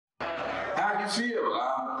How you feel?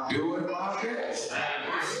 I'm doing my best.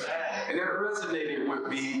 And that resonated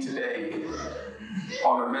with me today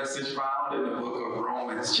on a message found in the book of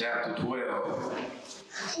Romans chapter 12,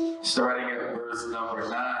 starting at verse number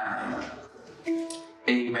 9.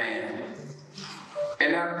 Amen.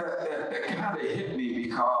 And that kind of hit me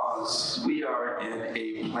because we are in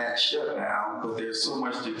a plant shutdown, but there's so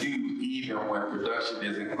much to do even when production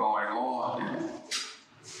isn't going on.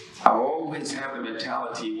 I always have the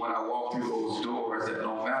mentality when I walk through those doors that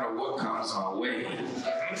no matter what comes my way,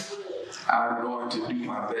 I'm going to do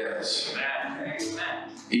my best.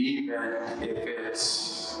 Even if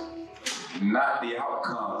it's not the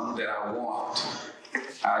outcome that I want.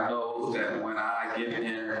 I know that when I get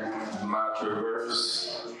in my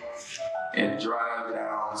Traverse and drive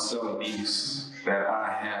down some of these, that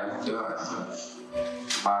I have done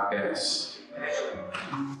my best.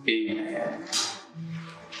 Amen.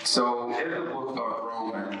 So in the book of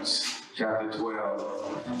Romans, chapter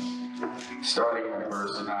 12, starting at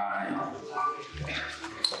verse 9,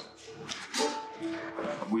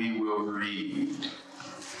 we will read.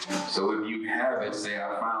 So if you have it, say,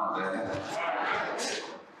 I found that.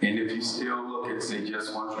 And if you still look and say,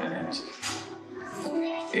 just 1 minute.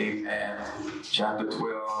 Amen. Chapter 12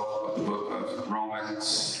 of the book of Romans,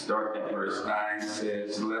 starting at verse 9,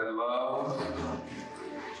 says, let love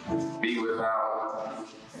be without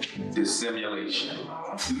dissimulation.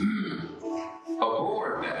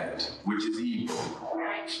 Abhor that which is evil.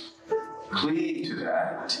 Cleave to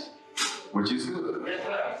that which is good.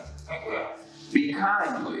 Be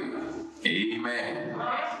kindly, amen,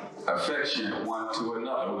 affectionate one to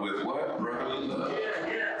another with what? Brotherly love.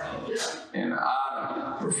 And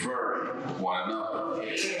honor, preferring one another.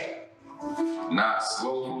 Not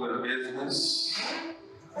slothful in business,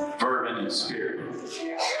 fervent in spirit,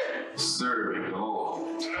 serving the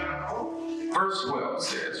Lord. Verse 12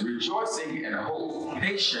 says, rejoicing in hope,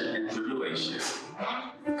 patient in tribulation,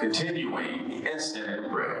 continuing instant in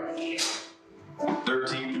prayer.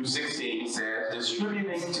 13 through 16 says,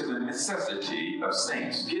 distributing to the necessity of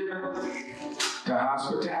saints, given to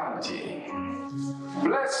hospitality.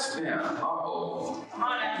 Bless them,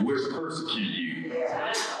 which persecute you.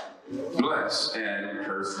 Bless and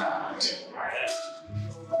curse not.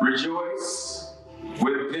 Rejoice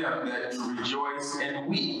with them that rejoice, and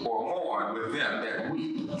weep or mourn with them that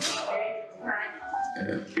weep.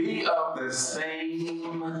 Be of the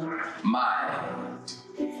same mind.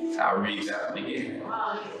 I'll read that one again.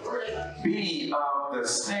 Be of the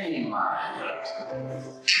same mind,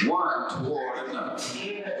 one toward another.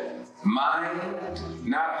 Mind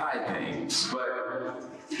not high things, but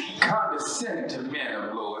condescend to men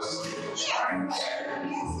of low esteem.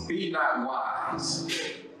 Be not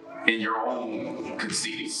wise in your own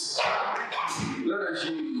conceits. Let us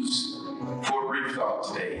use for a brief thought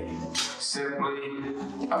today, simply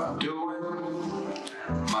of doing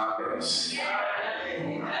my best.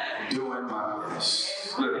 Doing my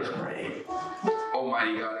best. Let us pray.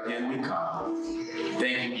 Almighty God, again we come.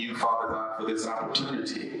 Thanking you, Father God, for this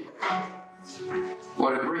opportunity.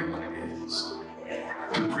 What a great one it is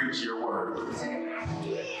to preach your word.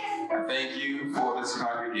 I thank you for this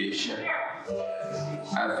congregation.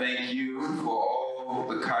 I thank you for all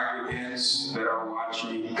the congregants that are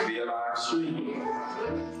watching via live stream.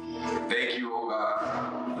 Thank you, oh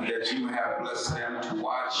God, that you have blessed them to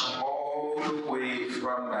watch all the way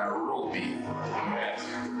from Nairobi.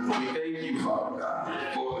 We thank you, Father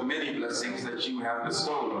God, for the many blessings that you have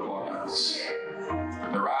bestowed upon us.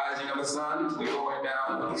 From the rising of the sun to the going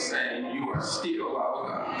down of the same, you are still our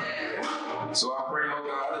God. So I pray, oh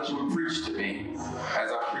God, that you would preach to me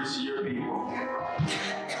as I preach to your people.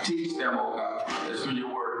 Teach them, oh God, that through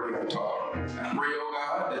your word we have taught. I pray, oh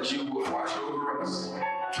God, that you would watch over us,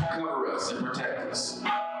 cover us, and protect us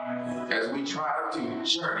as we try to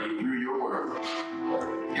journey through your word.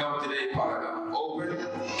 Help today, Father God, open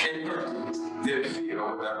and empty their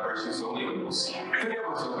field with our precious Holy Ghost. Forgive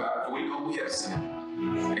us, oh God, for we know we have sinned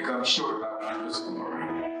and come short of our wondrous glory.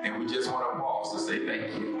 And we just want to pause to say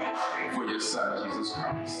thank you for your Son, Jesus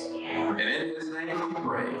Christ. And in his name we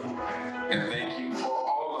pray. And thank you for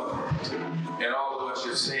all of it. And all of us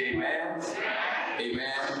just say amen,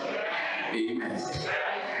 amen, amen,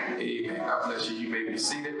 amen. God bless you. You may be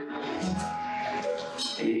seated.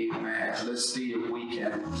 Amen. Let's see if we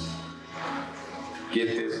can get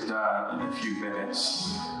this done in a few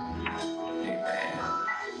minutes. Amen.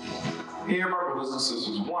 Here, my brothers and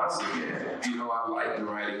sisters, once again, you know I like the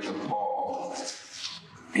writings of Paul.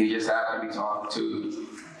 He just happened to be talking to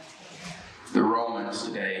the Romans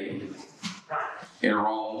today. In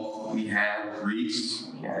Rome, we had Greeks,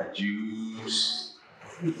 we had Jews,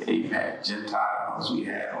 amen, Gentiles. Bibles. We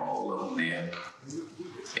had all of them there.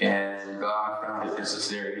 And God found it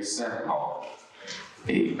necessary to send Paul,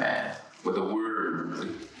 amen, with a word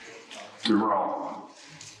to Rome.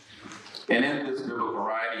 And in this biblical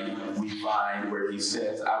writing, we find where he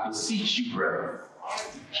says, I beseech you, brethren,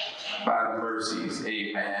 by the mercies,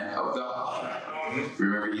 amen, of God.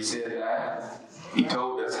 Remember he said that? He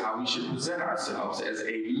told us how we should present ourselves as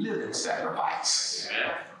a living sacrifice.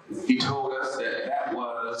 He told us that that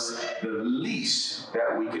was the least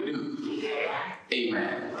that we could do.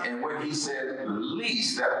 Amen. And when he said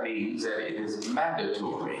least, that means that it is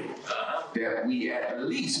mandatory that we at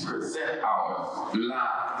least present our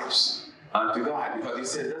lives unto God. Because he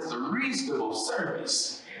said that's a reasonable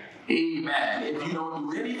service. Amen. If you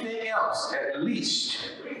don't do anything else, at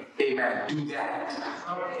least, amen, do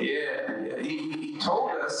that. Yeah. He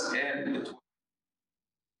told us, and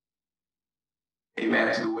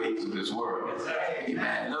amen, to the ways of this world.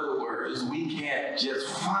 Amen. In other words, we can't just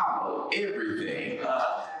follow everything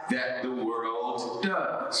that the world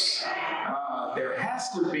does. There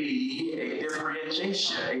has to be a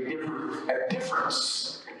differentiation, a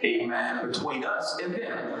difference, amen, between us and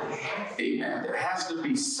them. Amen. There has to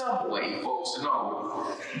be some way, folks, to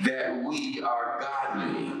know that we are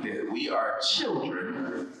godly, that we are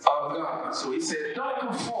children of God. So he said, don't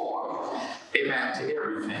conform, amen, to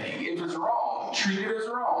everything. If it's wrong, treat it as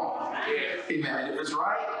wrong. Amen. If it's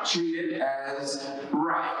right, treat it as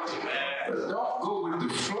right. But don't go with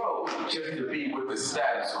the flow just to be with the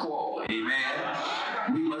status quo.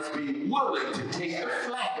 Amen. We must be willing to take the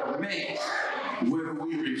flack of man when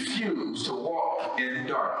we refuse to walk in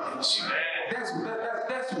darkness.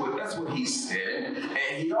 That's what he said.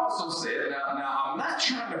 And he also said, now I'm not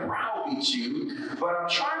trying to browbeat you, but I'm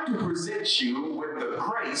trying to present you with the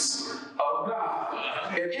grace of God.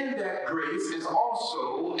 And in that grace is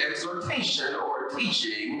also exhortation or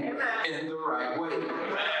teaching in the right way. And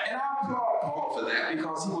I applaud Paul for that,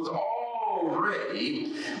 because he was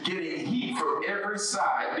already getting heat from every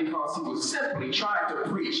side, because he was simply trying to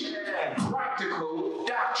preach practical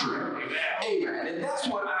doctrine. Amen. And that's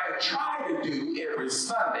what I try to do every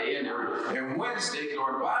Sunday and Wednesday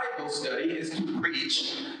during Bible study, is to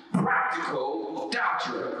preach practical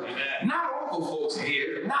doctrine. Not over folks'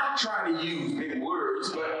 head, not trying to use big words,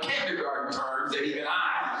 but kindergarten terms that even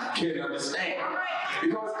I can understand.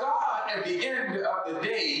 Because God, at the end of the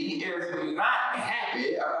day, is not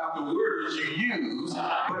happy about the words you use,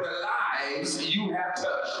 but the lives you have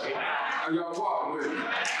touched. Are y'all walking with me?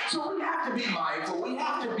 So we have to be mindful. We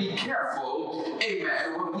have to be careful,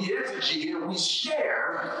 amen, when we exegete and we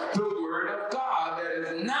share the word of God that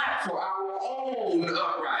is not for our own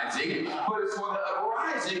uprising, but it's for the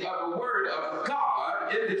uprising of the word of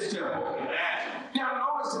God in this temple.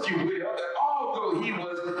 Now notice, if you will, that although he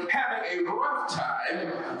was having a rough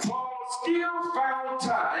time, Paul still found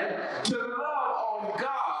time to love on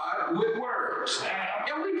God with words.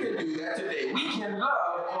 And we can do that today. We can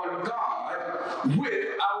love on God with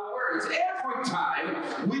our words. Every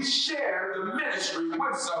time we share the ministry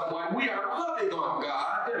with someone, we are loving on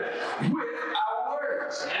God with our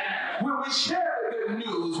words. When we share the good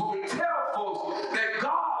news, when we tell folks that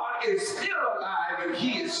God is still alive and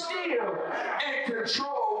he is still in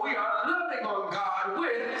control, we are loving on God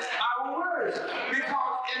with our words.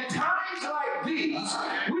 Because in times like these,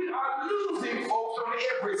 we are losing folks on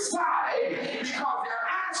every side, because they're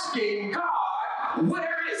asking God,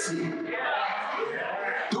 where is he?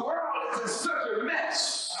 The world is in such a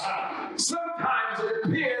mess. Sometimes it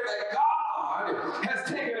appears that God has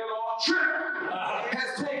taken a long trip,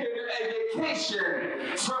 has taken a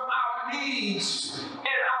vacation from our needs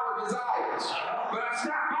and our desires. But I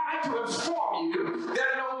stopped by to inform you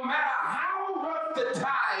that no matter how rough the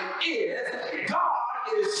time is, God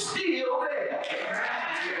is still there.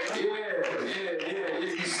 Yeah.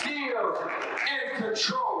 He's still in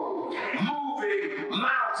control, moving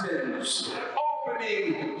mountains,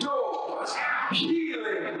 opening doors,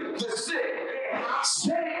 healing the sick,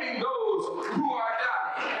 saving those who are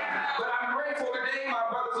dying. But I'm grateful today, my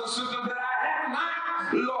brothers and sisters, that I have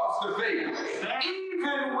not lost the faith.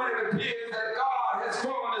 Even when it appears that God has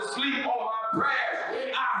fallen asleep on my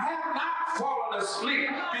prayers, I have not fallen asleep,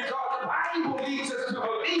 because the Bible leads us to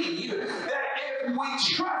believe that if we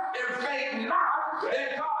trust and faint not, that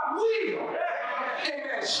God will,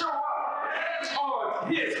 amen, show up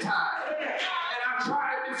on his time. And I've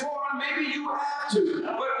tried it before, and maybe you have to,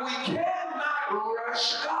 but we cannot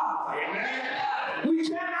rush God. We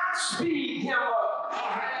cannot speed him up,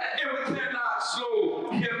 and we cannot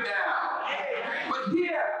slow him down. But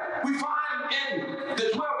here we find in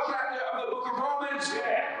the 12th chapter of the book of Romans,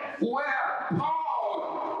 where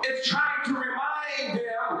Paul is trying to remind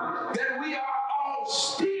them that we are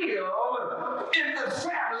still in the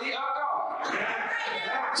family of God.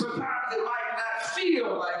 Sometimes it might not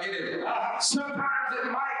feel like it. Sometimes it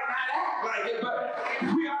might not act like it,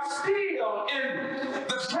 but we are still in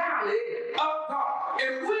the family of God.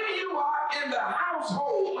 And when you are in the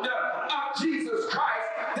household of Jesus Christ,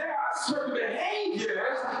 there are certain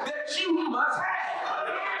behaviors that you must have.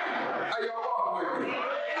 Are y'all walking with me?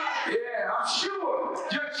 Yeah, I'm sure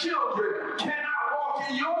your children cannot walk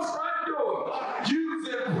in your front door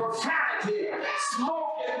using profanity,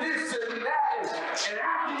 smoking this and that, and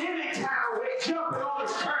acting any kind of way, jumping on the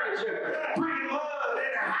furniture, bringing mud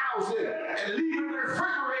in the house, and leaving the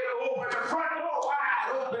refrigerator open, the front door wide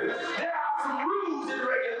open. There are some rules and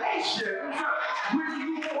regulations when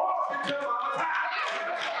you walk into mama's house.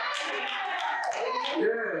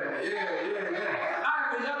 Yeah. I'm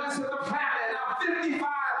the youngest of the family, and I'm 55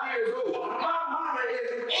 years old. My mama is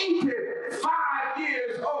 85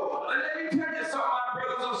 years old. And let me tell you something, my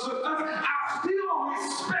brothers and sisters, I still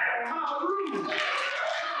respect mama rules.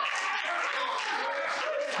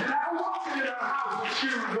 You're not walking in her house with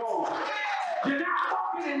shoes on. You're not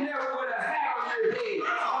walking in there with a hat on your head.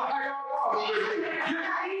 Are y'all walking with me? You're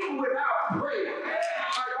not eating without prayer.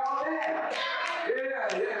 Are y'all there? Yeah.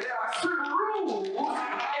 There are certain rules in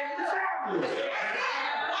the family.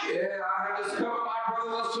 Yeah, I have discovered, my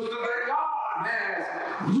brothers and sisters, that God has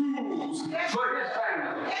rules for his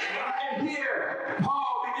family. And here,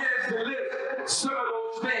 Paul begins to list some of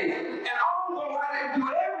those things. And although I didn't do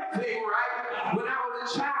everything right when I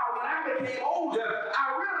was a child, when I became older, I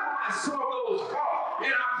realized some of those faults.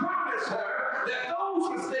 And I promised her that those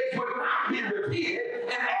mistakes would not be repeated.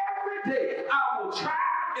 And every day, I will try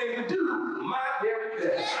and do my very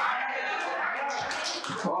best.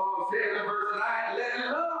 Paul said in verse 9, let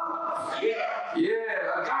love, agape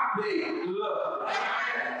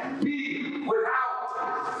love, be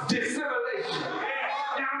without dissimulation.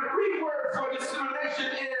 Now, the Greek word for dissimulation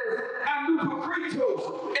is anupokritos,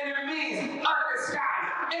 and it means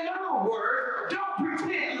undisguised. In other words, don't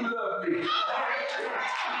pretend you love me.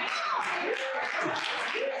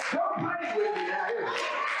 Don't play with me out here.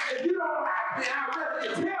 If you don't like me, I'd rather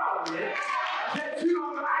you tell me that you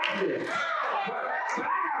don't like me. But I got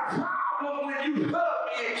a problem when you hug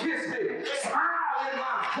me and kiss me, smile in my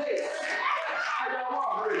face. I don't want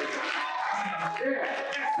to. Yeah.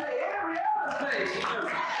 And say every other thing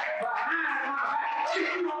behind my back. If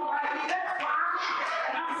you don't like me, that's fine.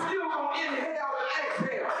 I'm still going to inhale and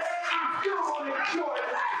exhale. I'm still going to enjoy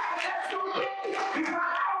life. That's okay. Because I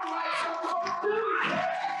don't like some folks do.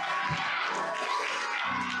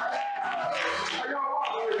 Are y'all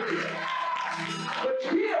walking with me? But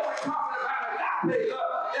here we're talking about agape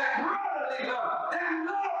love, that brotherly love, that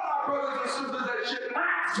love, my brothers and sisters, that should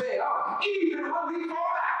not fail, even when we fall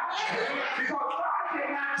out. Because God did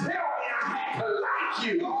not tell me I had to like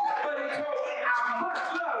you, but he told me I must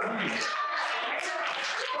love you.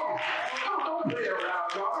 Don't play around,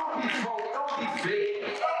 y'all. Don't be phony. Don't be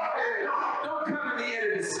fake. Don't come to me in a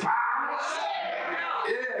disguise.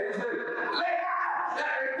 He said, lay out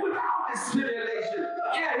without dissimulation.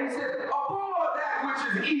 He said, abhor that which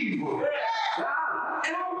is evil.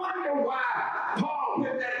 And I wonder why Paul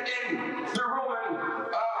put that in the Roman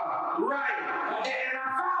writing. And I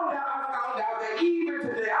found out that even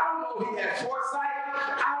today, I don't know if he had foresight,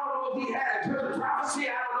 I don't know if he had a touch of prophecy,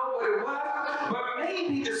 I don't know what it was, but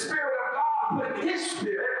maybe the Spirit of God put in his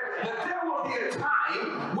spirit that there will be a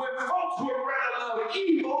time when folks would rather love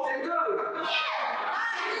evil than good.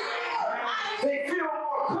 They feel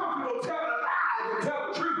more comfortable telling a lie than telling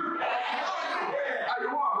the truth. Are you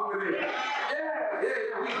walking with me? Yeah.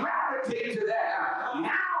 We gravitate to that.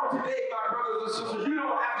 Now, today, my brothers and sisters, you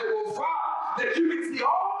don't have to go far, that you can see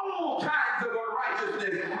all kinds of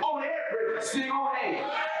unrighteousness on every single hand.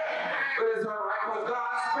 But it's all right, because God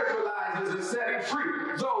specializes in setting free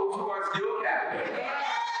those who are still captive.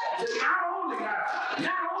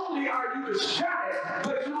 Not only are you to shun it,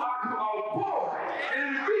 but you are to abhor it. And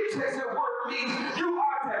in the Greek text, that word means you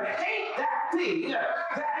are to hate that thing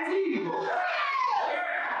that is evil.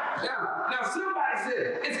 Now somebody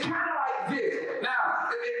said, it's kind of like this. Now,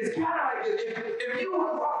 it's kind of like this. If you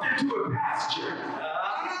walked into a pasture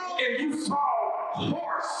and you saw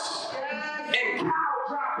horse and cow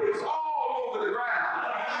droppings all over the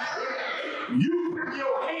ground, you put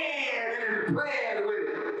your hand in and playing with it.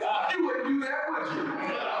 You wouldn't do that, would you?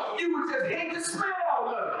 You would just hate the smell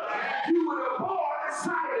of it. You would abhor the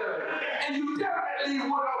sight of it. And you definitely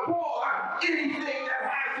would abhor anything that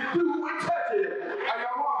has to do with touching it. Are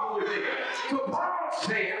y'all walking with me? So Paul's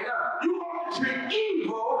saying, you want to treat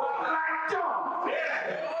evil like dung.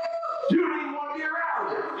 You don't even want to be around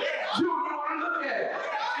it. You don't even want to look at it.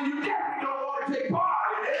 And you definitely don't want to take part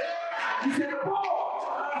in it. He said, abhor.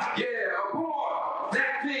 Yeah, abhor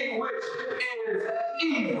that thing which is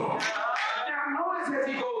evil. Now notice as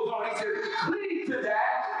he goes on, he says, cleave to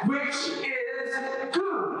that which is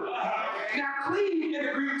good. Now cleave in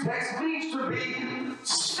the Greek text means to be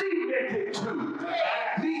cemented to,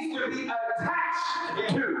 means to be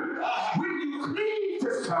attached to. When you cleave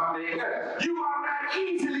to something, you are not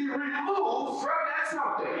easily removed from that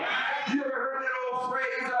something. You ever heard that old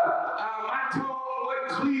phrase, my tongue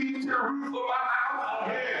wouldn't cleave to the roof of my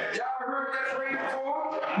mouth? Y'all ever heard that phrase before?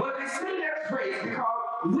 Well, they say that phrase because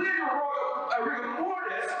when a rigor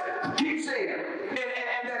mortis kicks in,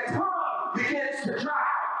 and that tongue begins to dry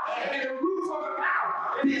out, and the roof of the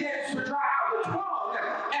mouth begins to dry out, the tongue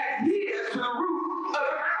adheres to the roof of the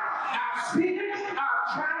mouth. I've seen it, I'm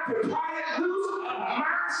trying to pry it loose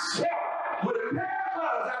myself. With a pair of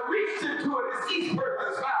gloves, I reached into a deceased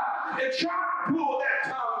person's mouth and tried to pull that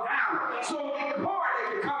tongue down so the party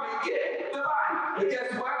could come and get the body. But guess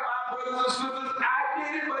what, my brothers and sisters? I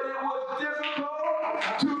did it, but it was difficult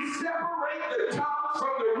to separate the tongue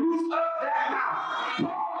from the roof of that mouth.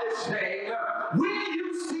 Paul is saying, when you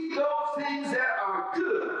see those things that are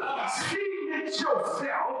good, submit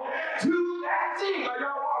yourself to that thing. Are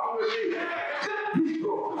y'all walking with me? Good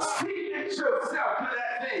people, submit yourself to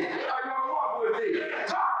that thing. Are y'all walking with me?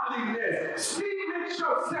 Godliness, submit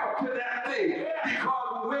yourself to that thing.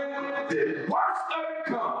 Because when the worst of it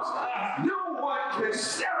comes, no one can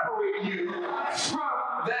separate you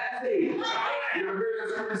from that thing. You ever heard that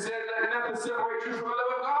scripture said that nothing separates you from the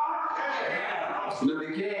love of God?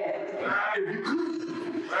 Nothing can. If you could,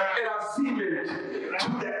 and I've cemented to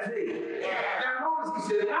that thing. Now notice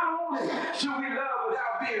he said, not only should we love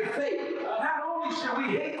without being fake, not only should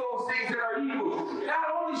we hate those things that are evil, not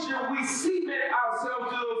only should we cement ourselves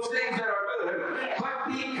to those things that are good, but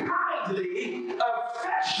be kindly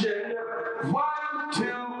affectioned one to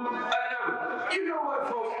another. You know what,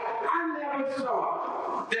 folks? I never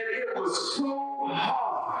thought that it was so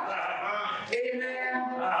hard, amen,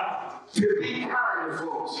 to be kind to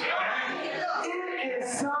folks. It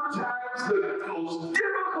is sometimes the most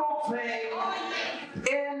difficult thing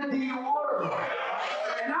in the world.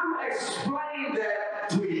 And I'm going to explain that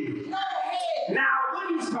to you. Now, what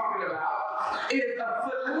he's talking about is a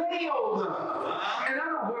phileo love. In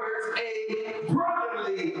other words, a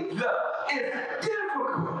brotherly love. It's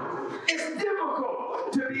difficult. It's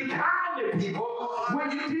difficult to be kind to people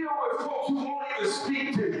when you deal with folks who won't even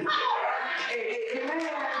speak to you. Amen.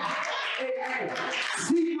 Amen.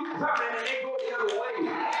 See you coming and they go the other way.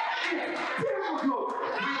 It's difficult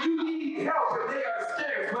when you need help and they are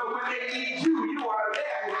scarce, but when they need you, you are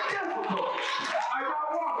there. It's difficult. Are y'all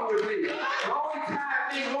walking with me? The only time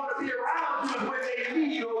they want to be around you is when they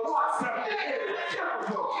need or want something. It is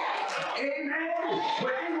difficult. Amen.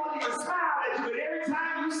 But they won't even smile at you, but every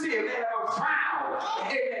time you see them, they have a frown,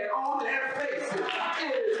 amen, on their faces.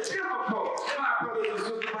 It is difficult, my brothers and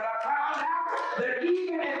sisters, but I found out that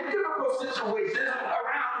even in difficult situations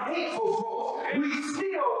around hateful folks, we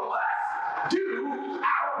still must do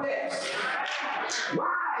our best.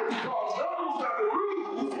 Why? Because those are the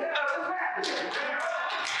rules of the family.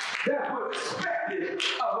 That's what's expected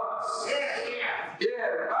of us. Yeah,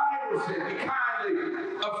 the Bible says, be kindly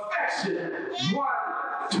affectionate one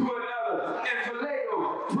to another, and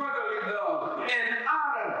phileo, brotherly love, and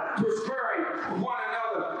honor, preferring one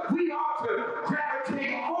another. We ought to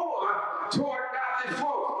gravitate more toward godly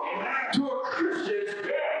folk, toward Christians,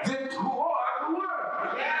 than toward the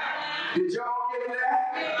world. Did y'all get that?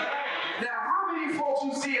 Now, how many folks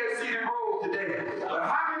you see at Cedar Grove today? But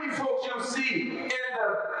how many folks you'll see in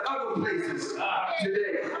the other places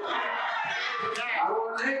today? I don't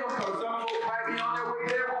want to name them because some folks might be on their way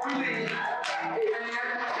there when we leave. Amen.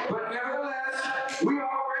 But nevertheless, we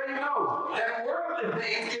already know that worldly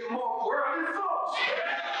things get more worldly folks.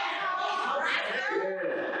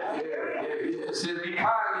 Yeah. It says be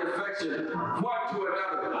kindly affectionate one to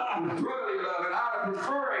another, brotherly love and honor,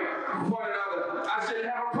 preferring one another. I shouldn't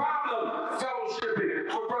have a problem fellowshipping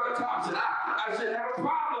with Brother Thompson. I shouldn't have a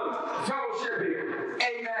problem fellowshipping.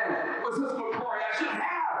 Amen. With Sister McCoy, I shouldn't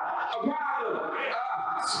have a problem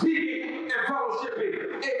speaking and fellowshipping.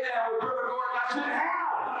 Amen. With Brother Gordon, I shouldn't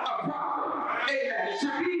have a problem. Amen. It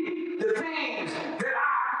should be the things that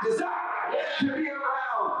I desire to be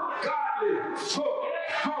around godly folks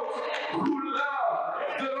who love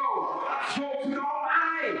the Lord. Folks who don't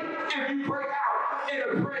mind if you break out in a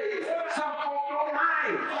praise. Some folks don't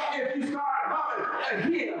mind if you start humming a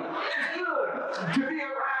hymn. It's good to be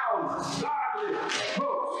around godly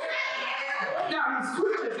folks. Now he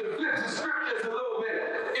switches and flips the scriptures a little bit.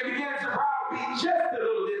 It begins to browbeat just a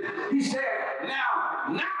little bit. He said, now,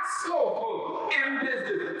 not skillful in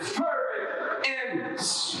business.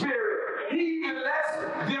 spirit. He even lets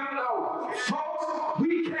them know, folks,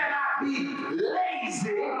 we cannot be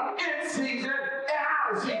lazy in season and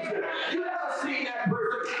out of season. You ever seen that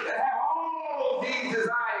person that have all these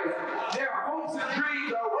desires? Their hopes and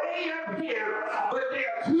dreams are way up here, but they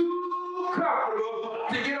are too comfortable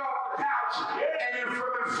to get off the couch and in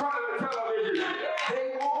front of the television. They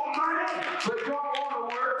want money, but don't want to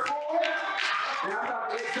work for it. And I'm about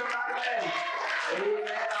to get somebody laugh. Amen.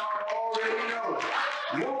 I already know.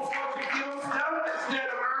 Want folks to give them stuff instead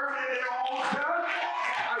of earning their own stuff?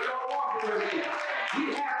 Are y'all walking with me? We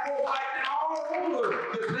have folks fighting all over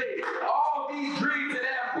the place. All these dreams and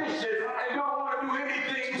ambitions, and don't want to do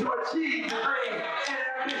anything to achieve the dream and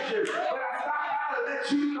ambition. But I stopped by to let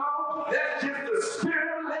you know that's just the spirit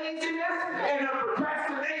of laziness and of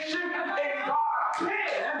procrastination, and God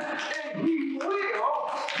can and He will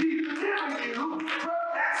deliver you from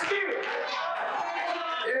that spirit.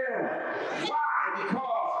 Yeah. Why?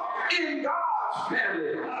 Because in God's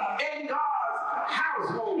family, in God's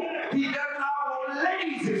household, He does not want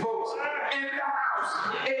lazy folks in the house.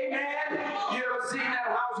 Amen. You ever seen that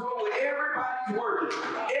household where everybody's working,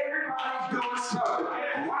 everybody's doing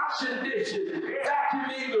something, washing dishes,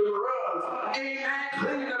 vacuuming the rugs, amen,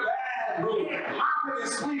 cleaning the bathroom, mopping and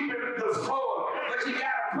sweeping the floor, but you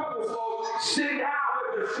got a couple folks sitting down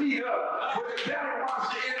with their feet up, with the belly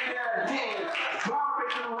washer in their hands,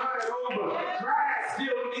 garbage and running over, grass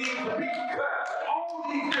still needs to be cut, all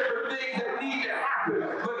these different things that need to happen,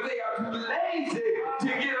 but they are too lazy to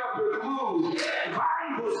get up and move. The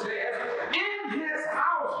Bible says, in His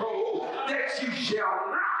household that you shall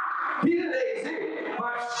not be lazy,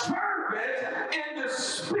 but fervent in the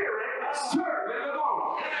spirit, serving the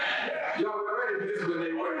Lord. Y'all were ready for this when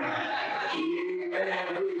they were.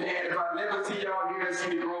 Amen, amen. If I never see y'all here in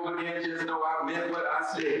Cedar Grove again, just know I meant what I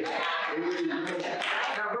said. Amen.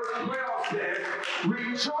 Now verse 12 says,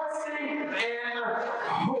 rejoicing in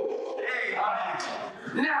hope.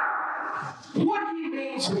 Now, what he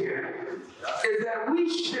means here is that we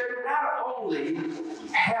should not only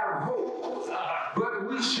have hope, but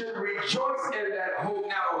we should rejoice in that hope.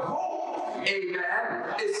 Now, hope,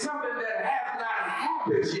 amen, is something that has not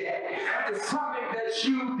happened yet. It's something that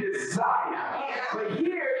you desire. But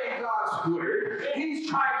here in God's word, He's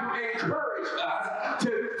trying to encourage us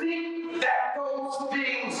to think that those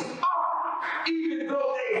things are, even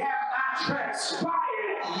though they have not transpired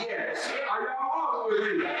yet. Are y'all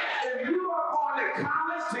with me? If you are going to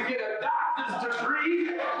college to get a doctor's degree,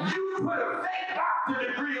 you put a fake doctor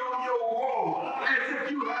degree on your wall as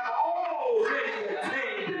if you have already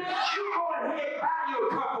attained it. You go ahead and buy you a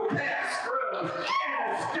couple pair of scrubs and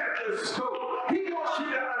a stethoscope. He wants you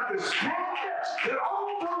to understand that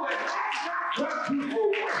although it has not what people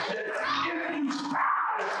worship, if you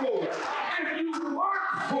strive for it, if you work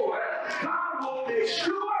for it, God will make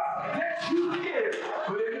sure that you get it.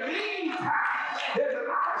 But in the meantime, there's a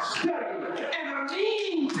lot of studying. In the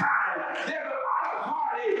meantime, there's a lot of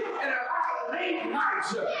heartache and a lot of late nights.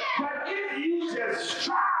 But if you just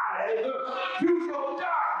strive through your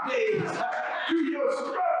dark days, through your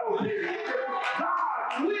struggle days,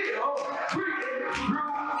 God will bring it through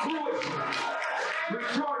fruition.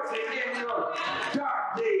 Rejoicing in your dark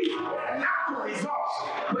days, not the results,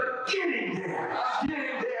 but getting there.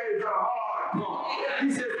 Getting there is a hard part. He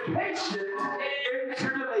says, patient in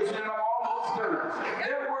tribulation, and I'm almost done.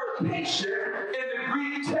 That word patient in the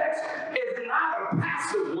Greek text is not a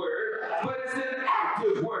passive word, but it's an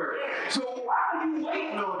active word. So while you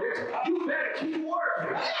waiting on it, you better keep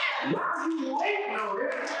working. While you waiting on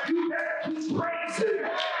it, you better keep praising.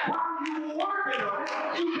 While you working on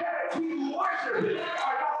it, you better keep worshiping.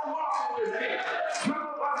 Are y'all walking with me? Some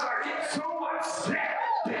of us are getting so upset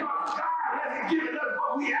because God hasn't given us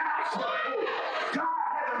what we asked for. God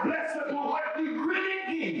hasn't blessed us with what we really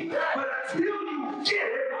need. But until you get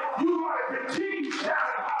it, you want to continue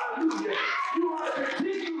shouting hallelujah. You want to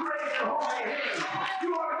continue raising holy hands. You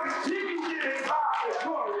want to continue giving God the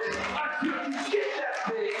glory until you get that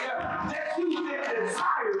thing that you've been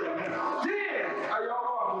desiring. Then, are y'all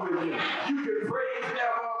walking with me? You can praise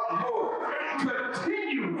evermore.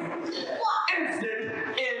 Continue instant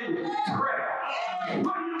in prayer.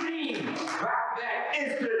 What do you mean by that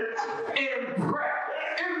instant in prayer?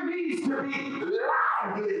 It means to be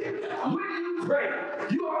lively. When you pray,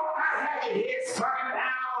 you all not have your head sunken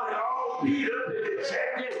down and all beat up and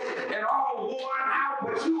dejected and all worn out,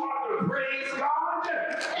 but you want to praise God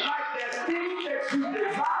like that thing that you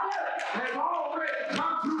desire has already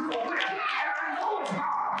come to fruition. And I know it's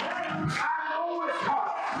hard. I know it's hard.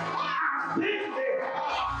 I've been there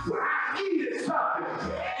when I needed something,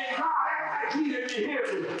 and God acted like He didn't hear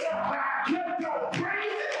me. But I kept on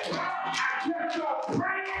praising. I kept on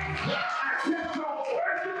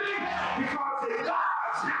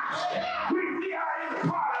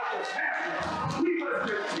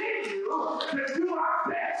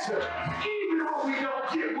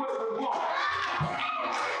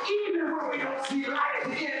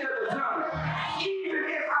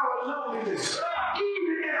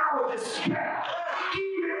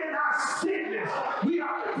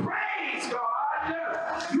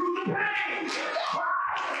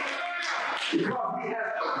because He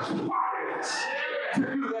has acquired us to do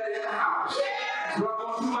that in the house. So I'm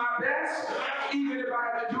going to do my best, even if I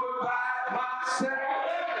have to do it by myself.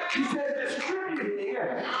 He says, distributing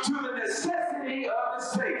to the necessity of the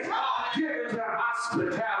saints, given to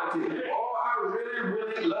hospitality. Oh, I really,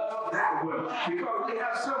 really love that one, because we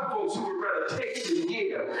have some folks who would rather take than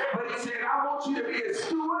give. But He said, I want you to be a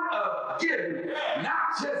steward of giving, not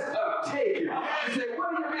just of taking. He said, what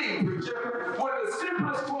do you mean, preacher? One of the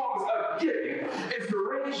simplest forms of giving is to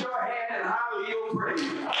raise your hand and holler your praise.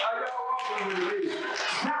 Are y'all walking with me?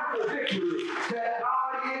 Shout the victory that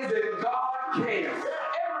God is and God can.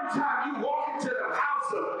 Every time you walk into the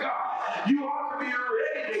house of God, you ought to be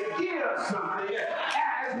ready to give something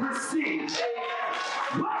as received.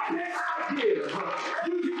 What can I give?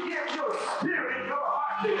 You can give your spirit, your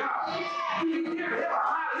heart to God. You can give Him a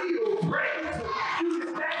hallelujah praise. You can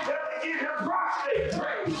stand up and give Him prostrate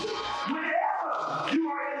praise. Whenever you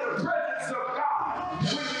are in the presence of God,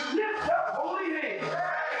 when you lift up holy hands,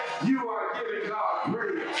 you are giving God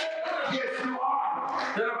praise. Yes, you are.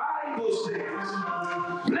 The Bible says,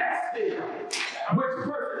 bless them which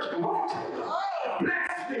persecute. What?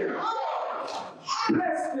 Bless them.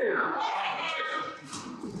 Bless them.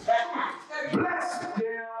 Bless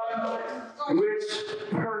them which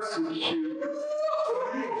persecute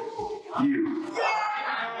you.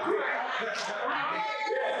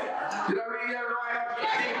 Did I read that right?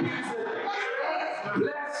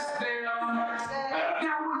 Bless them.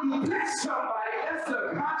 Now, when you bless somebody, that's a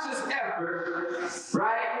conscious effort,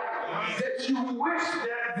 right? That you wish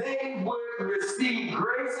that they would receive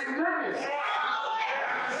grace and goodness.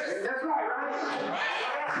 That's right?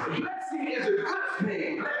 Blessing is a good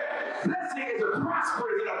thing. Blessing is a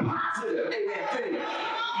prosperous and a positive, amen, thing.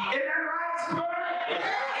 Isn't that right, Spur?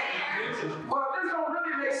 Well, this don't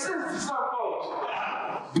really make sense to some folks.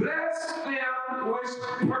 Bless them which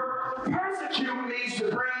persecute means to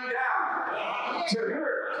bring down, to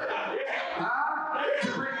hurt, to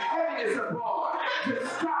bring heaviness upon, to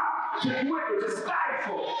stop, to wither, to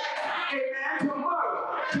stifle, amen, to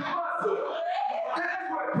muzzle. That's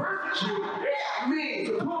what persecute means,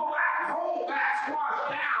 to pull back, hold back, squash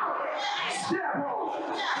down, step on.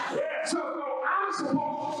 So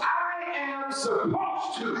I am supposed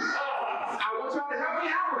to. I want y'all to help me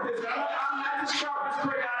out with this. I'm not the sharpest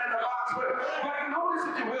prick out in the box, but notice,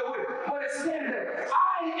 if you will, what it said there. I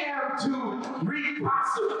am to reap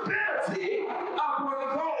possibility upon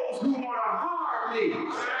those who want to harm me.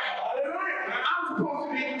 I'm supposed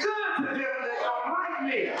to be good to them that don't like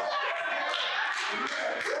me.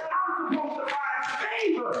 I'm supposed to find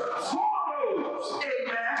favor for those,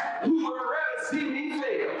 amen, who would rather see me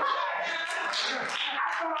fail. I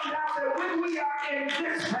found out that when we are in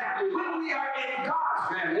this family, when we are in God's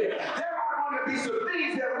family, there are going to be some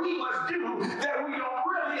things that we must do that we don't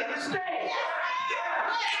really understand.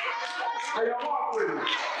 Are y'all walk with me?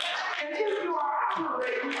 And if you are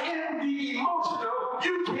operating in the emotional,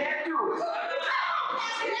 you can't do it.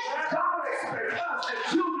 God expects us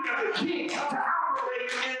as children of the King to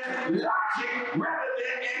operate in logic rather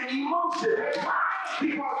than in emotion. Why?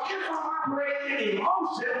 Because if I'm operating in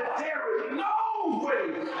emotion, there is no way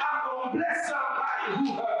I'm going to bless somebody who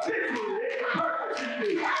habitually persecutes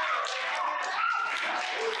me.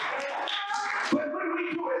 But when we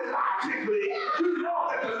do it logically, you know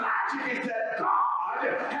that the logic is that God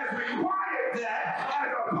has required that as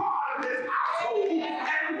a part of His household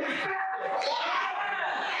and His family.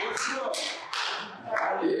 What's up?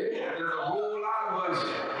 Yeah, there's a whole lot of us,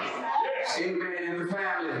 amen, in the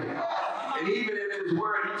family. And even in His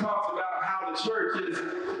Word, He talks about how the church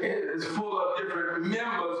is full of different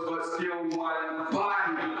members, but still one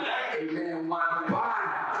body. Amen. One body.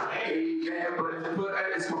 Amen. But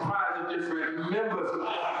it's comprised of different members.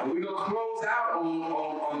 And we're going to close out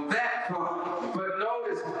on that part. But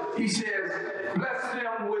notice, He says, bless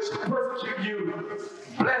them which persecute you.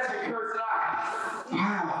 Bless and curse not.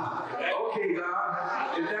 Wow. Okay,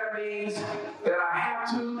 God. If that means that I have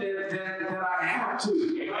to, then I have to.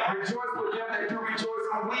 Rejoice with them that do rejoice,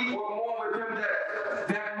 and weep or mourn with them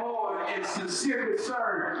that mourn in sincere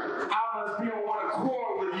concern. I must be on one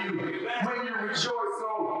accord with you when you rejoice.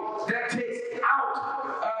 So that takes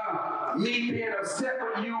out me being upset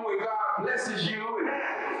with you when God blesses you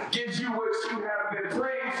and gives you what you have been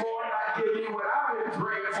praying for, not giving you what I've been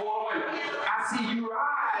praying for. When I see you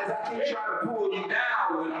rise, I can't try to pull you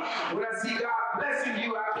down. When I see God blessing you,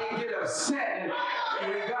 I can't get upset. And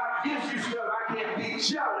when God gives you stuff, I can't be jealous.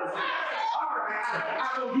 All right,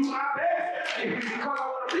 I'm going to do my best because I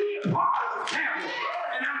want to be a part of the family.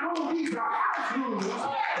 And I know these are house rules that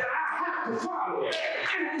I have to follow. In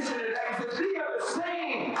addition to that, he said, be of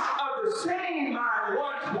the same mind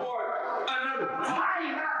one toward another.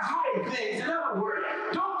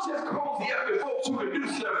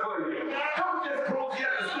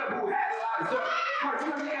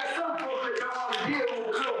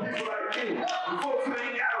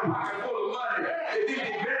 They think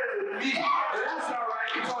they're better than me. And that's all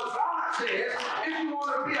right, because God says, if you want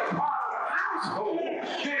to be a part of the household,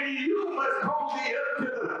 then you must cozy up to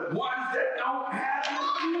the ones that don't have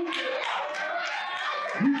you.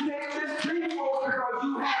 You can't just treat folks because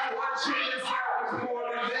you have one chicken sandwich more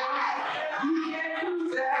than them. You can't do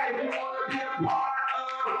that if you want to be a part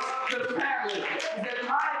of the family. That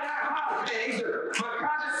might not have things, but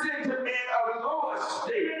condescend to men of lower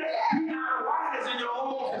state. Be not wise in your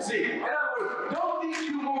own conceit. In other words, don't think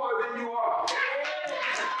you more than you are.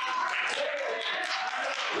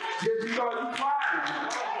 Just because you fine,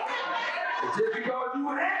 just because you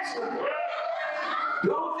handsome,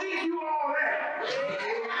 don't think you all that.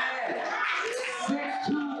 Amen.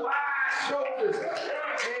 6'2" wide shoulders.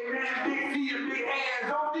 Amen. Big feet and big hands.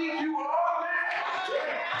 Don't think you all that.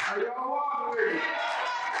 Are y'all walking with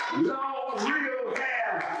me? Long, real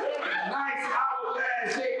hair. Nice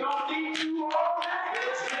hourglass shape. Don't think you all that.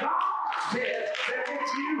 God says that if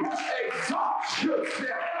you exalt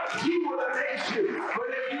yourself, He will abase you. But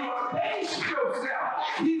if you abase yourself,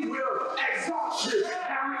 He will exalt you.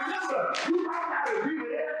 Now remember, you might not agree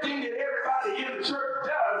with everything that everybody in the church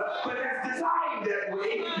does, but that's designed that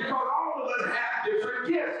way because all of us have different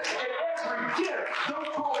gifts. And every gift don't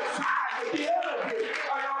coincide with the other gift.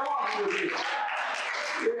 Are y'all walking with me?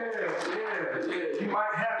 Yeah. You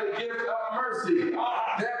might have the gift of mercy.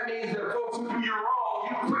 That means that folks who do you wrong,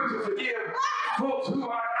 you quick to forgive. Folks who are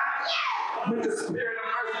not with the spirit of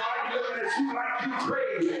mercy, like looking at you like you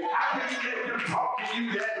crazy. How can you let them talk to you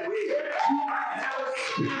that way? You might have a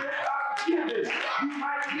spirit of giving. You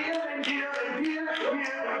might give and give and give and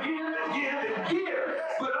give and give and give and give.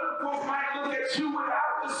 But other folks might look at you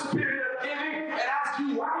without the spirit of giving and ask you,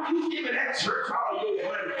 why are you giving that church all your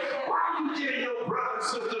money? Why are you giving your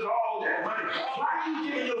brothers and sisters all that money? Why are you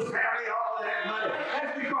giving your family all that money?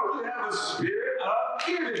 That's because you have a spirit of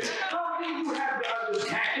giving. Don't mean you have to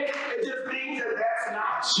understand it. It just means that that's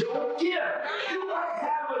not your gift. You might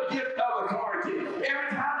have a gift of authority. Every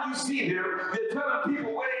time you see them, they're telling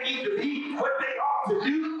people where they need to be, what they ought to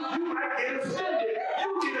do. You might get offended. You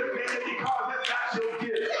get offended because that's not your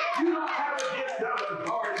gift. You don't have a gift of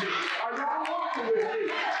authority. Are y'all walking with me?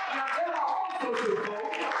 Now, there are also some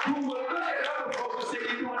folks who will look at other folks and say,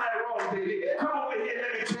 you're doing that wrong, baby. Come over here and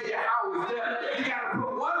let me tell you how it's done. You got to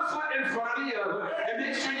put one foot in front of the other and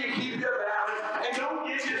make sure you keep your balance and don't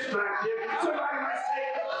get distracted. Somebody might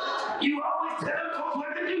say, you always tell folks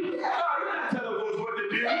what to do. No, you're not telling folks what to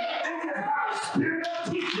do. They just have a spirit of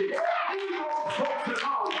teaching. Leave those folks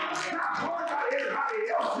alone. Not worry about everybody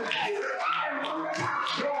else's gift and worry about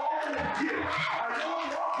your own gift. Are you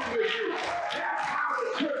walking with you? That's how the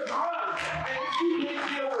church runs. And if you can't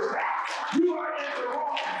deal with that, you are in the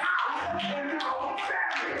wrong house and your own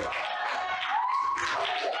family.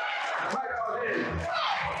 Right on in.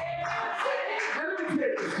 Now let me tell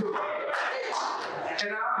you this story.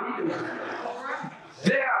 And I'll be done.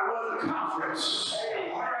 There was a conference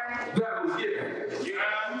that was given.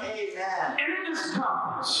 And in this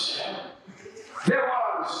conference, there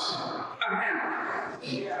was a hammer.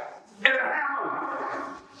 And the hammer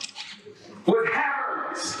was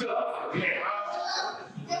hammering stuff.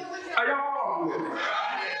 Are y'all with me?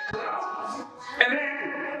 And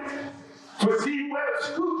then proceed with a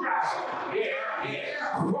screwdriver.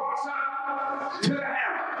 Walks up to the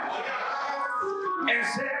hammer and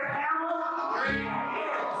said, hammer,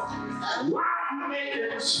 why are you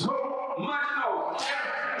making so much noise?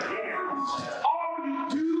 All you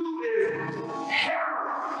do is hammer,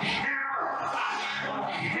 hammer,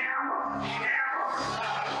 hammer, hammer.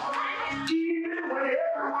 Even when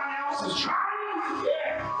everyone else is trying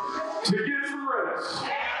to get some rest,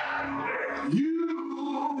 you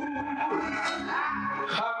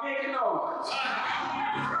are making noise.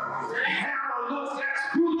 Hammer looks at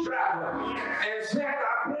screwdriver and says,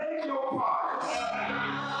 I beg your pardon.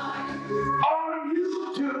 All you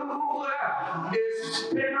do is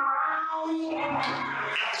spin around, and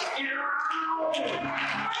around,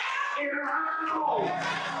 and around.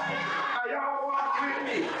 Are y'all walking with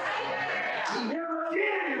me? You never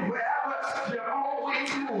get anywhere, but you're always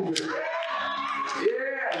moving.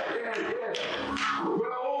 Yeah.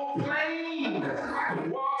 Well, old plane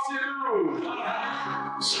walks in the room.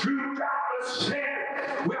 Screwdriver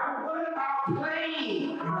said, well, what about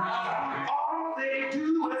plane? All they do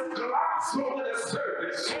is gloss over the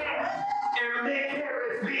surface and make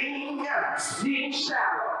everything seem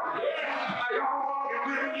shallow. Are y'all walking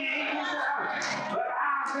with me? But I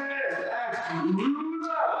said,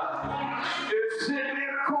 ruler is sitting in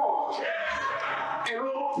the corner. And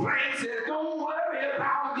old plane says, don't worry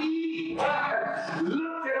about me. Look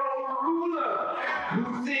at old ruler who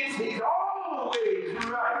thinks he's always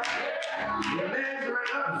right.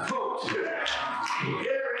 measuring up folks.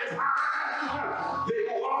 Every time they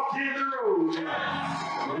walk in the road,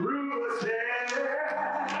 Rulers said,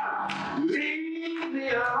 leave me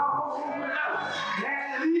alone.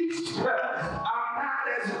 At least I'm not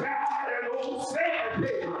as bad as old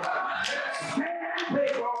sandpaper.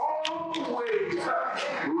 Sandpaper always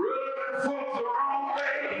rubbing folks the wrong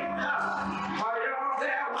way. Are y'all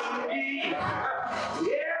there with me?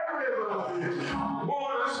 Everybody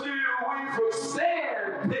wanna stay away from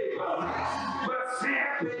sandpaper, but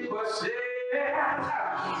sandpaper said,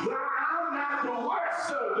 well, I'm not the worst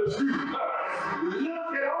of the group.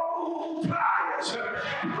 Look at old Pliers.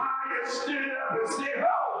 Pliers stood up and said, oh,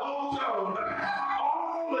 hold on.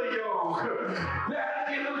 All of y'all back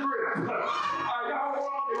in the grip. Are y'all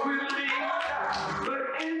walking with me? But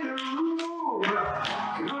in the room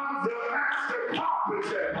comes the master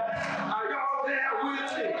carpenter. Are y'all there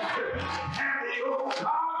with me? And the old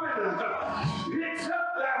carpenter picks up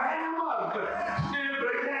the hammer and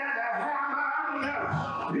began to hammer.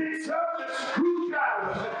 Picks up the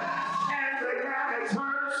screwdriver and began to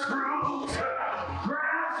turn screws.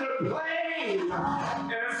 Grabs the plane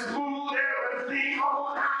and smooth everything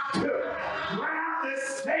on out. Grabbed the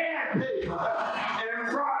sandpaper and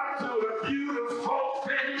brought it to a beautiful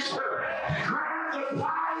finish. Grabbed the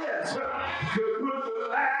pliers to put the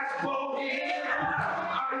last bolt in.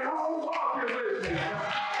 Are y'all walking with me?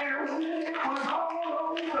 And when it was all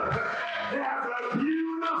over, there's a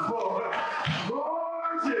beautiful,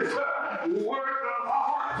 gorgeous work of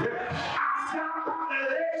art. I stopped to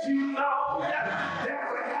let you know that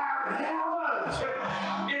we have hammers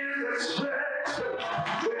in the church.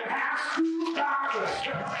 We have screwdrivers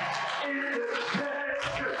in the church.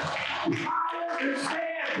 Pliers and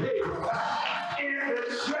sandpaper in the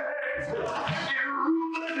church. And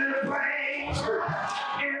rulers and planes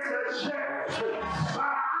in the church. But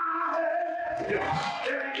I heard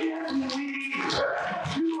that if we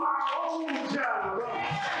do our own job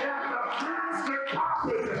as the master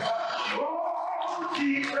carpenter, oh,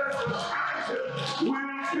 Jesus Christ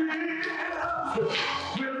will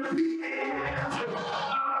build a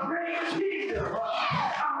great kingdom, a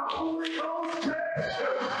Holy Ghost church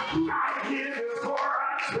right here before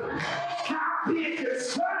us. Stop being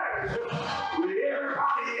concerned with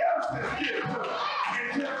everybody else's gift and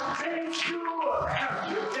just make sure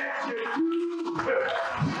that you do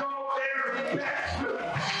your very best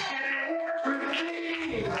and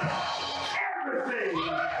everything,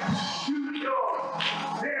 do your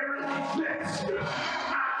very best.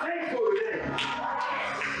 I'm thankful today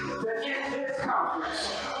that in this conference,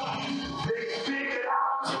 they figured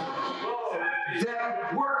out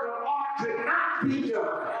that work of art could not be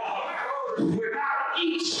done without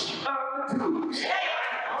each of the tools.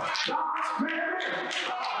 God's plan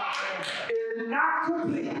is not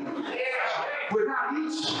complete without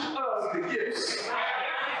each of the gifts.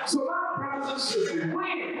 So my brothers and sisters,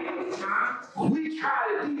 when we try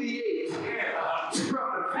to deviate from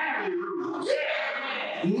the family rules,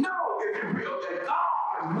 know, if you will, that God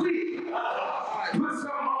will put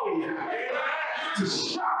something on you to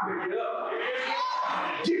sharpen you up,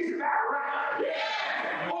 get you back right,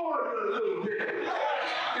 order you a little bit,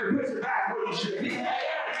 and put you back where you should be.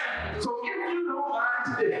 So if you don't mind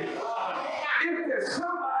today, if there's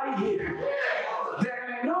somebody here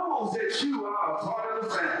that knows that you are a part of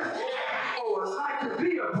the family, or would like to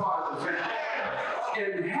be a part of the family,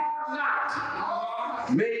 and have not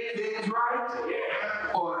made things right,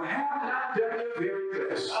 or have not done your very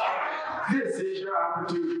best, this is your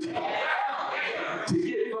opportunity to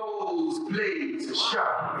get those blades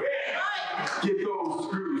sharp, get those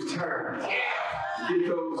screws turned, get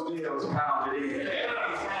those nails pounded in.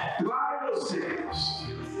 The Bible says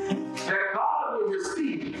that God will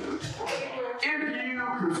receive you if you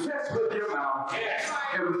confess with your mouth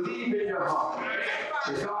and believe in your heart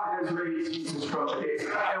that God has raised Jesus from the dead.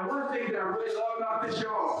 And one thing that I really love about this,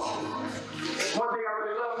 y'all, one thing I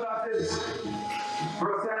really love about this,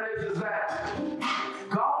 Brother Sanders, is that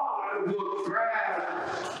God will grab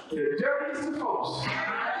the dirtiest of folks.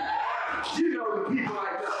 You know, the people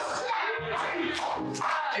like us.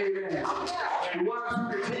 Amen. The ones who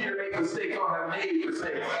continue to make mistakes or have made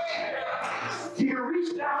mistakes. He can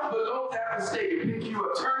reach down below that mistake and pick you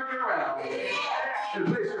up, turn you around, and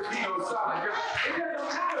place your feet on solid ground. It doesn't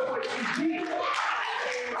matter what you did.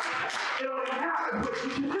 It only matters what you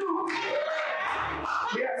can do.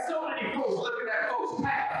 We have so many folks looking at folks'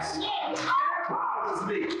 past. And that bothers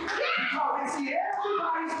me. Because they see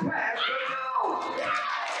everybody's past but their own.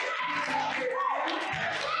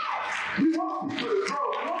 We want people to grow.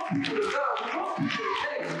 We want people to love. We want people to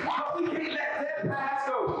change. But we can't let their past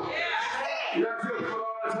go. You know, I tell people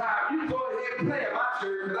all the time, you go ahead ain't play at my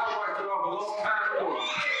church because I watched it off a long time ago.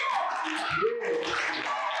 Yeah.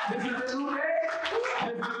 This is a new day.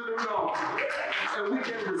 This is a new dawn. And we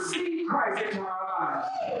can receive Christ into our lives.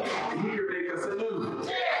 And He can make us anew.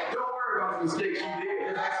 Don't worry about the mistakes you did.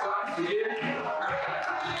 Just ask God to forgive you.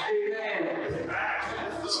 Amen.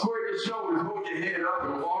 Square your shoulders, hold your head up,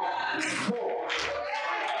 and walk forward.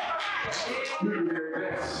 Do your very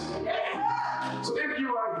best. So if you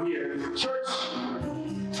are here, church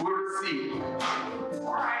will receive.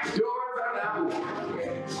 Doors are now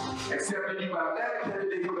open. Accepting you by that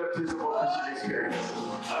candidate for baptism or Christian experience.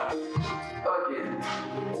 Again,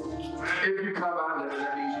 if you come by letter,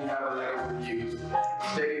 that means you have a letter with you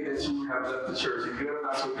stating that you have left the church in good or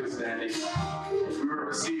not so good standing. We will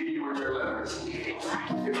receive you with your letter.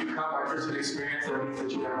 If you come by Christian experience, that means that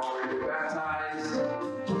you have already been baptized,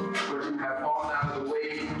 but you have fallen out of the way,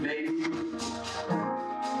 maybe,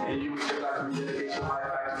 and you would just like to rededicate your life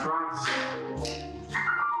back to Christ.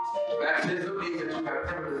 Baptism means that you have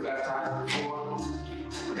never been baptized before,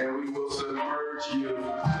 and we will submerge you,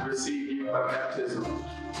 receive you by baptism.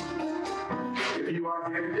 If you are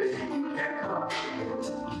here today, you can come.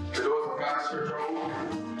 The doors of God's church are open.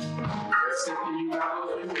 Accepting you now,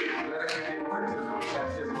 those of you that can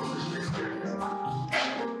baptism of Christian experience.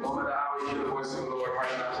 Moment of the hour, you hear the voice of the Lord,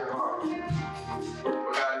 harden not your heart. For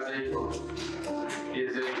God is able. He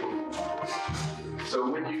is able. So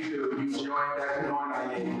when you do, you join that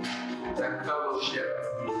koinonia, that fellowship.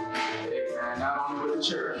 Amen. Not only with the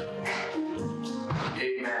church.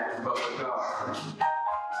 Amen. But with God.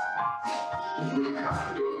 When you come,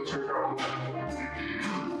 the doors of the church are open.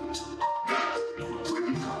 When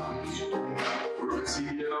you come, we'll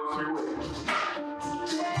receive you in those three ways.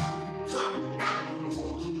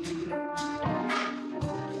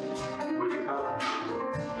 When you come,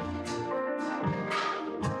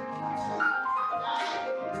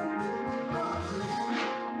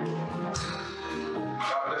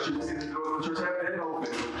 God bless you. See, the doors of the church have been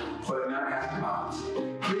open, but none have come.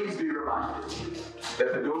 Please be reminded that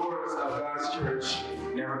the doors of God's church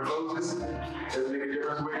never closes. Doesn't make a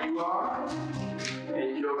difference where you are,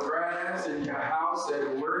 in your grass, in your house,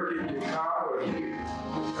 at work, in your car, or here.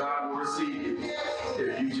 God will receive you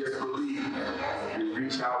if you just believe and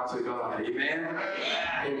reach out to God. Amen?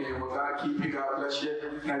 Amen. Well, God keep you. God bless you.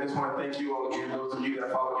 And I just want to thank you all again, those of you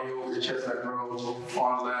that followed me over to Cedar Grove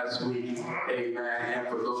on last week. Amen. And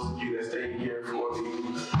for those of you that stayed here for the,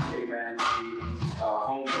 amen, the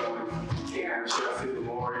homegoing and Chelsea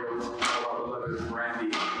Memorial of our beloved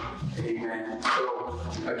Brandy. Amen. So,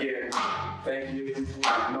 again, thank you.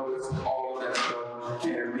 I noticed all of that stuff,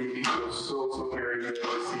 and it made me feel so very good to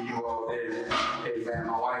see you all there. Amen.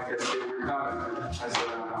 My wife had said, we're coming. I said,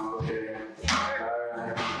 oh, okay.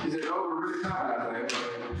 She said, oh, we're really coming. I was like,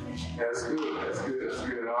 okay. That's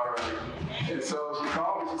good. All right. And so she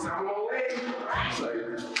called me. She said, I'm on my way. I was like,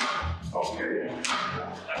 okay.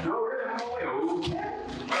 No, really, I'm on my way. Okay.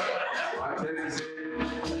 I texted and said,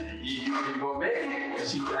 you gonna make it? And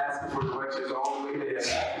she was asking for directions all the way there.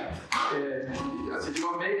 And I said, you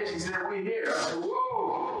gonna make it? She said, we here. I said,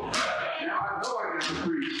 whoa. Now I know I got to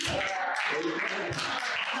preach. Amen.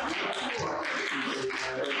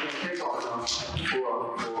 Take off for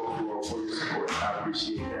your support. I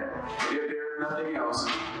appreciate that. If there is nothing else,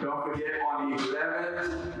 don't forget on the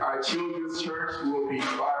 11th, our children's church will be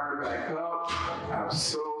fired back up. I'm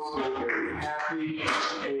so very happy.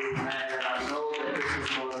 Amen. I know that this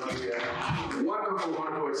is going to be a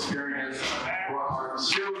wonderful experience for our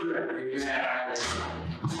children. Amen.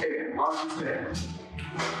 Hey, why don't you say?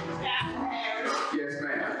 Yes,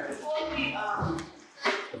 ma'am. Before we, I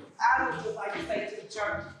would just like to say to the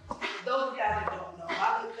church, those of y'all that don't know,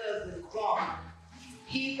 my little cousin, Quan,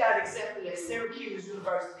 he got accepted at Syracuse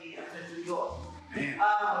University up in New York.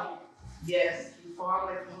 Yes, he's far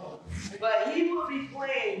away from home. But he will be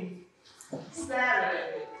playing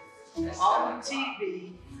Saturday on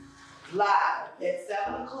TV live at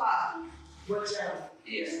 7 o'clock. What channel?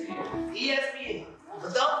 ESPN. For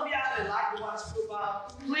those of y'all that like to watch football,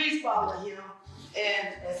 please follow him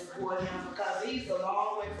and support him because he's a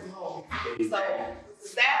long way from home. So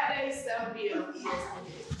Saturday, 7 p.m.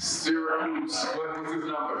 ESPN. Syracuse. What was his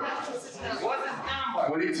number? What's his number?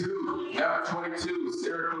 22. Number 22.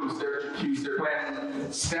 Syracuse. They're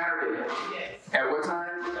playing Saturday. Yes. At what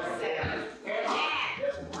time?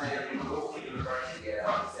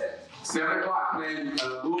 7 o'clock playing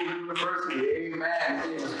Louisville University. Amen.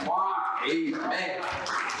 Juan. Amen.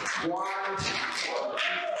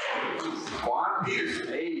 Juan Peterson.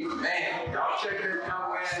 Amen. Y'all check that young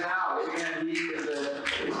man out. Amen. He is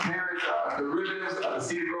his parents are the ribbons of the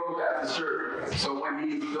Cedar Grove Baptist Church. So when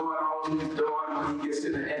he's doing all he's doing, when he gets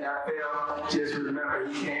to the NFL, Just remember,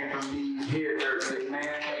 he came from me here, Thursday, man.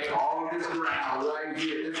 All this ground right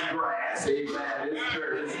here, this grass, amen. This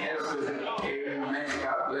church, this edifice, amen.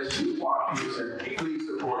 God bless you, Mark Peterson. Please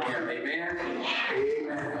support him, amen.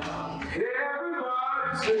 Amen.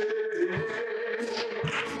 Everybody say,